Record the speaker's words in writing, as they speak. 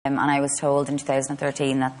And I was told in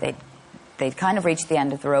 2013 that they'd kind of reached the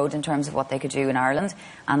end of the road in terms of what they could do in Ireland,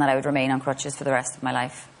 and that I would remain on crutches for the rest of my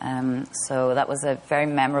life. So that was a very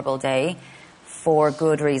memorable day for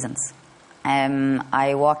good reasons.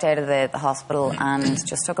 I walked out of the hospital and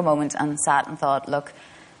just took a moment and sat and thought, look,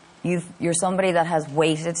 you're somebody that has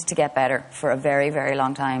waited to get better for a very, very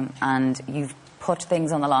long time, and you've put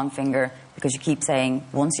things on the long finger because you keep saying,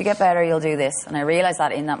 once you get better, you'll do this. And I realised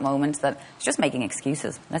that in that moment that I was just making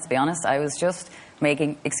excuses. Let's be honest, I was just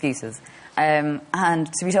making excuses. And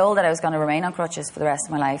to be told that I was going to remain on crutches for the rest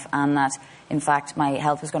of my life, and that, in fact, my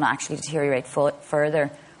health was going to actually deteriorate further,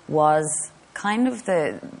 was kind of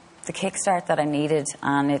the kickstart that I needed,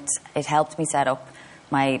 and it helped me set up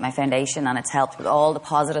my foundation, and it's helped with all the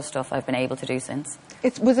positive stuff I've been able to do since.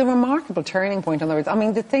 It was a remarkable turning point, in other words. I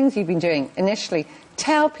mean, the things you've been doing initially,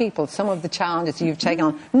 tell people some of the challenges you've taken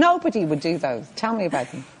on. Nobody would do those. Tell me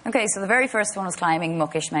about them. Okay, so the very first one was climbing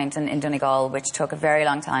Muckish Mountain in Donegal, which took a very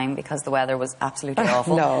long time because the weather was absolutely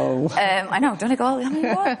awful. No. I know, Donegal, I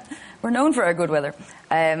mean, what? We're known for our good weather.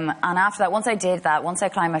 And after that, once I did that, once I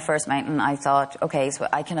climbed my first mountain, I thought, okay, so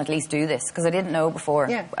I can at least do this, because I didn't know before.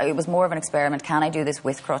 Yeah. It was more of an experiment. Can I do this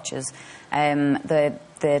with crutches?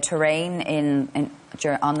 The terrain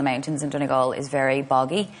on the mountains in Donegal is very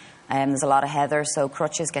boggy. There's a lot of heather, so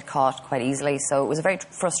crutches get caught quite easily. So it was a very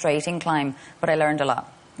frustrating climb, but I learned a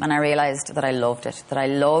lot. And I realised that I loved it, that I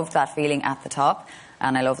loved that feeling at the top,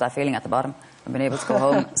 and I loved that feeling at the bottom. I've been able to go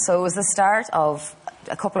home. So it was the start of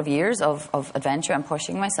a couple of years of adventure and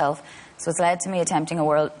pushing myself. So it's led to me attempting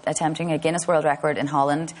a Guinness World Record in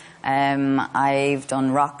Holland. I've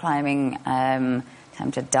done rock climbing,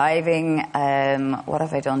 attempted diving. What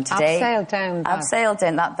have I done today? Abseiled down. Abseiled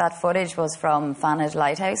down. That footage was from Fanad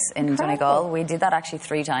Lighthouse in Donegal. We did that actually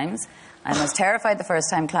 3 times. I was terrified the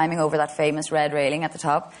first time, climbing over that famous red railing at the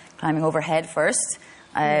top, climbing over head first.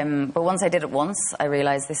 But once I did it once, I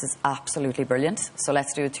realised this is absolutely brilliant. So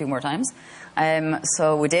let's do it 2 more times.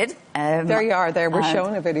 So we did. There you are. There, we're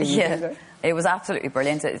showing a video. Yeah, it was absolutely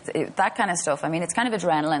brilliant. That kind of stuff. I mean, it's kind of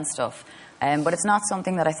adrenaline stuff, but it's not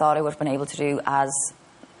something that I thought I would have been able to do as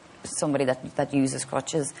somebody that uses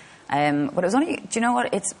crutches. But it was only, do you know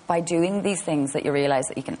what? It's by doing these things that you realise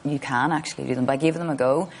that you can actually do them, by giving them a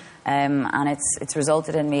go. And it's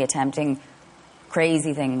resulted in me attempting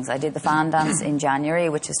crazy things. I did the fan dance in January,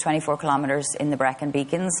 which is 24 kilometres in the Brecon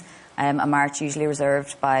Beacons, a march usually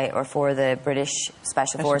reserved for the British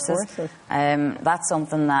Special Forces. That's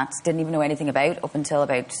something that I didn't even know anything about up until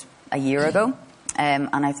about a year ago. And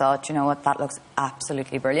I thought, you know what, that looks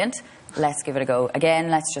absolutely brilliant. Let's give it a go.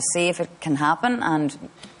 Again, let's just see if it can happen. And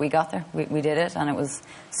we got there. We did it. And it was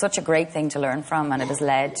such a great thing to learn from. And it has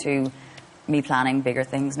led to me planning bigger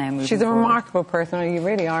things now moving forward. She's a remarkable person. You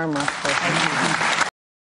really are a remarkable person.